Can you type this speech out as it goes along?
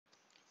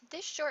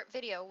This short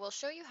video will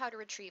show you how to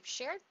retrieve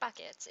shared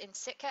buckets in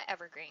Sitka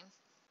Evergreen.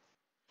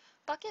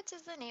 Buckets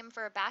is the name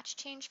for a batch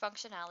change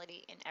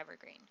functionality in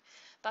Evergreen.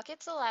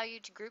 Buckets allow you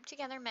to group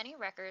together many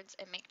records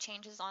and make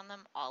changes on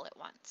them all at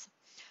once.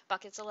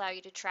 Buckets allow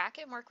you to track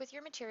and work with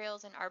your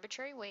materials in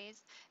arbitrary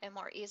ways and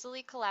more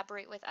easily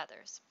collaborate with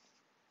others.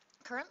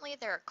 Currently,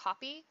 there are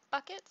copy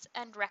buckets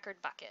and record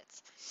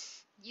buckets.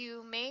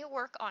 You may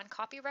work on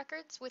copy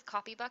records with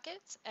copy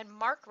buckets and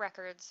mark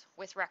records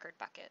with record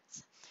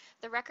buckets.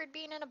 The record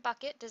being in a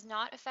bucket does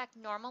not affect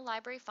normal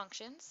library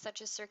functions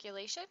such as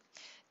circulation.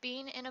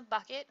 Being in a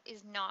bucket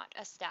is not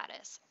a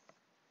status.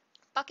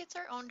 Buckets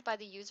are owned by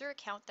the user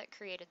account that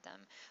created them,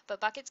 but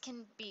buckets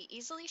can be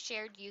easily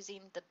shared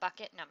using the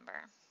bucket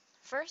number.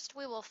 First,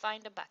 we will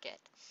find a bucket.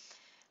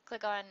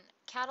 Click on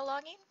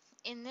Cataloging.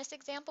 In this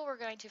example, we're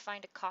going to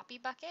find a copy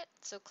bucket,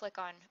 so click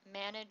on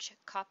Manage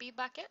Copy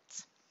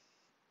Buckets.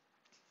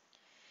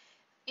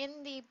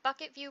 In the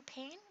Bucket View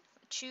pane,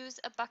 choose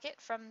a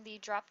bucket from the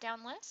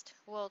drop-down list.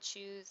 We'll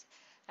choose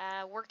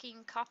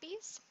Working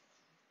Copies.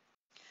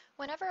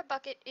 Whenever a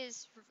bucket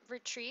is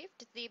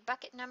retrieved, the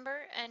bucket number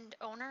and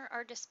owner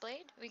are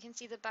displayed. We can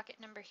see the bucket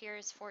number here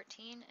is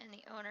 14 and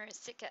the owner is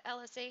Sitka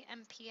LSA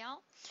MPL.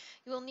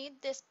 You will need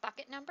this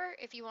bucket number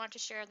if you want to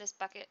share this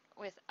bucket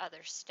with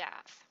other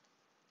staff.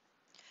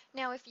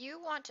 Now, if you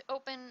want to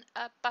open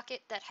a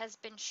bucket that has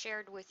been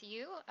shared with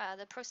you,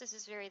 the process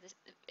is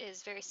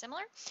very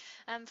similar.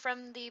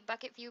 From the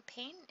Bucket View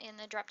pane in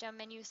the drop-down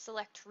menu,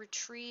 select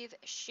Retrieve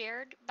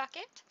Shared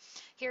Bucket.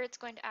 Here it's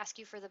going to ask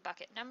you for the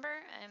bucket number.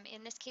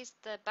 In this case,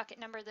 the bucket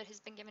number that has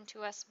been given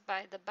to us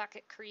by the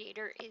bucket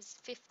creator is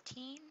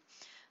 15,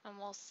 and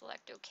we'll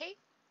select OK.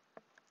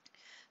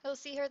 You'll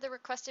see here the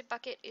requested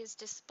bucket is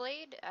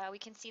displayed. We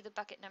can see the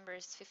bucket number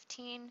is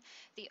 15.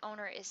 The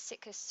owner is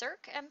Sitka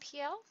Circ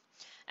MPL.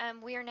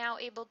 We are now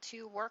able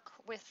to work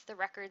with the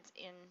records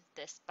in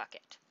this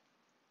bucket.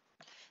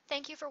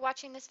 Thank you for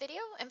watching this video,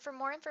 and for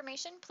more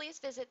information, please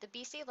visit the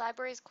BC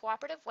Libraries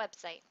Cooperative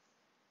website.